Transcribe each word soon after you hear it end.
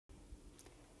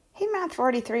Hey, Math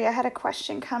 43, I had a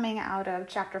question coming out of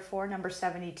chapter 4, number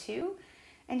 72.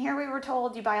 And here we were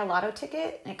told you buy a lotto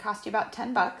ticket and it costs you about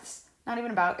 $10. Not even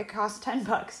about, it costs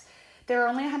 $10. There are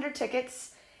only 100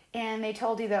 tickets and they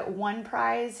told you that one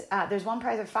prize, there's one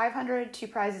prize of 500, two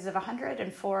prizes of 100,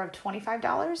 and four of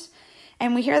 $25.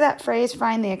 And we hear that phrase,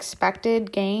 find the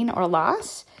expected gain or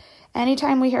loss.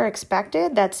 Anytime we hear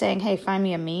expected, that's saying, hey, find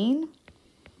me a mean.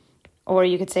 Or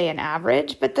you could say an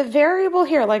average, but the variable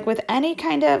here, like with any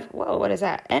kind of,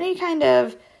 any kind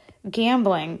of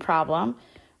gambling problem,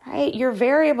 right? Your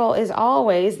variable is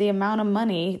always the amount of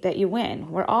money that you win.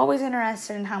 We're always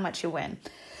interested in how much you win.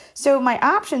 So my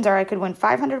options are I could win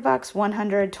 $500,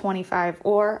 100, 25,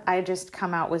 or I just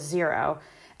come out with zero.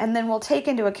 And then we'll take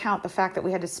into account the fact that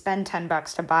we had to spend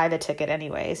 $10 to buy the ticket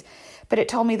anyways. But it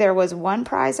told me there was one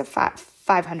prize of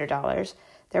 $500.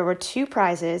 There were two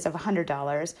prizes of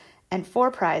 $100. And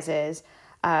four prizes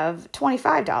of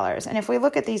 $25. And if we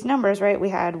look at these numbers, right, we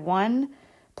had 1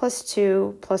 plus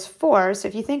 2 plus 4. So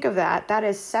if you think of that, that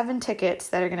is 7 tickets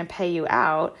that are going to pay you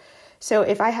out. So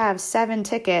if I have 7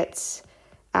 tickets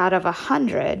out of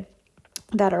 100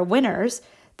 that are winners,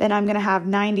 then I'm going to have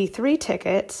 93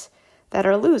 tickets that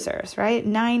are losers, right?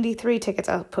 93 tickets.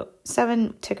 I'll put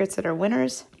 7 tickets that are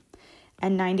winners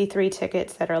and 93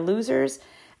 tickets that are losers.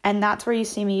 And that's where you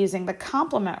see me using the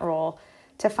complement rule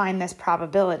to find this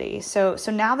probability. So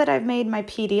now that I've made my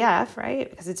PDF, right,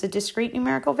 because it's a discrete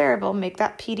numerical variable, make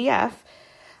that PDF.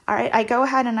 All right, I go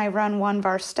ahead and I run one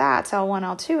var stats, L1,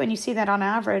 L2, and you see that on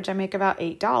average, I make about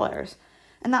 $8.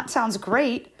 And that sounds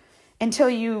great until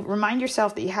you remind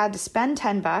yourself that you had to spend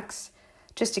 $10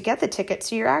 just to get the ticket.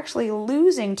 So you're actually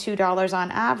losing $2 on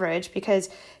average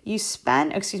because you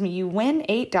win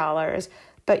 $8,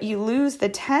 but you lose the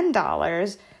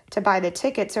 $10 to buy the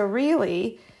ticket. So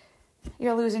really,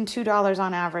 you're losing $2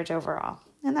 on average overall.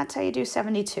 And that's how you do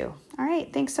 72. All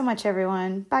right. Thanks so much,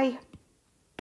 everyone. Bye.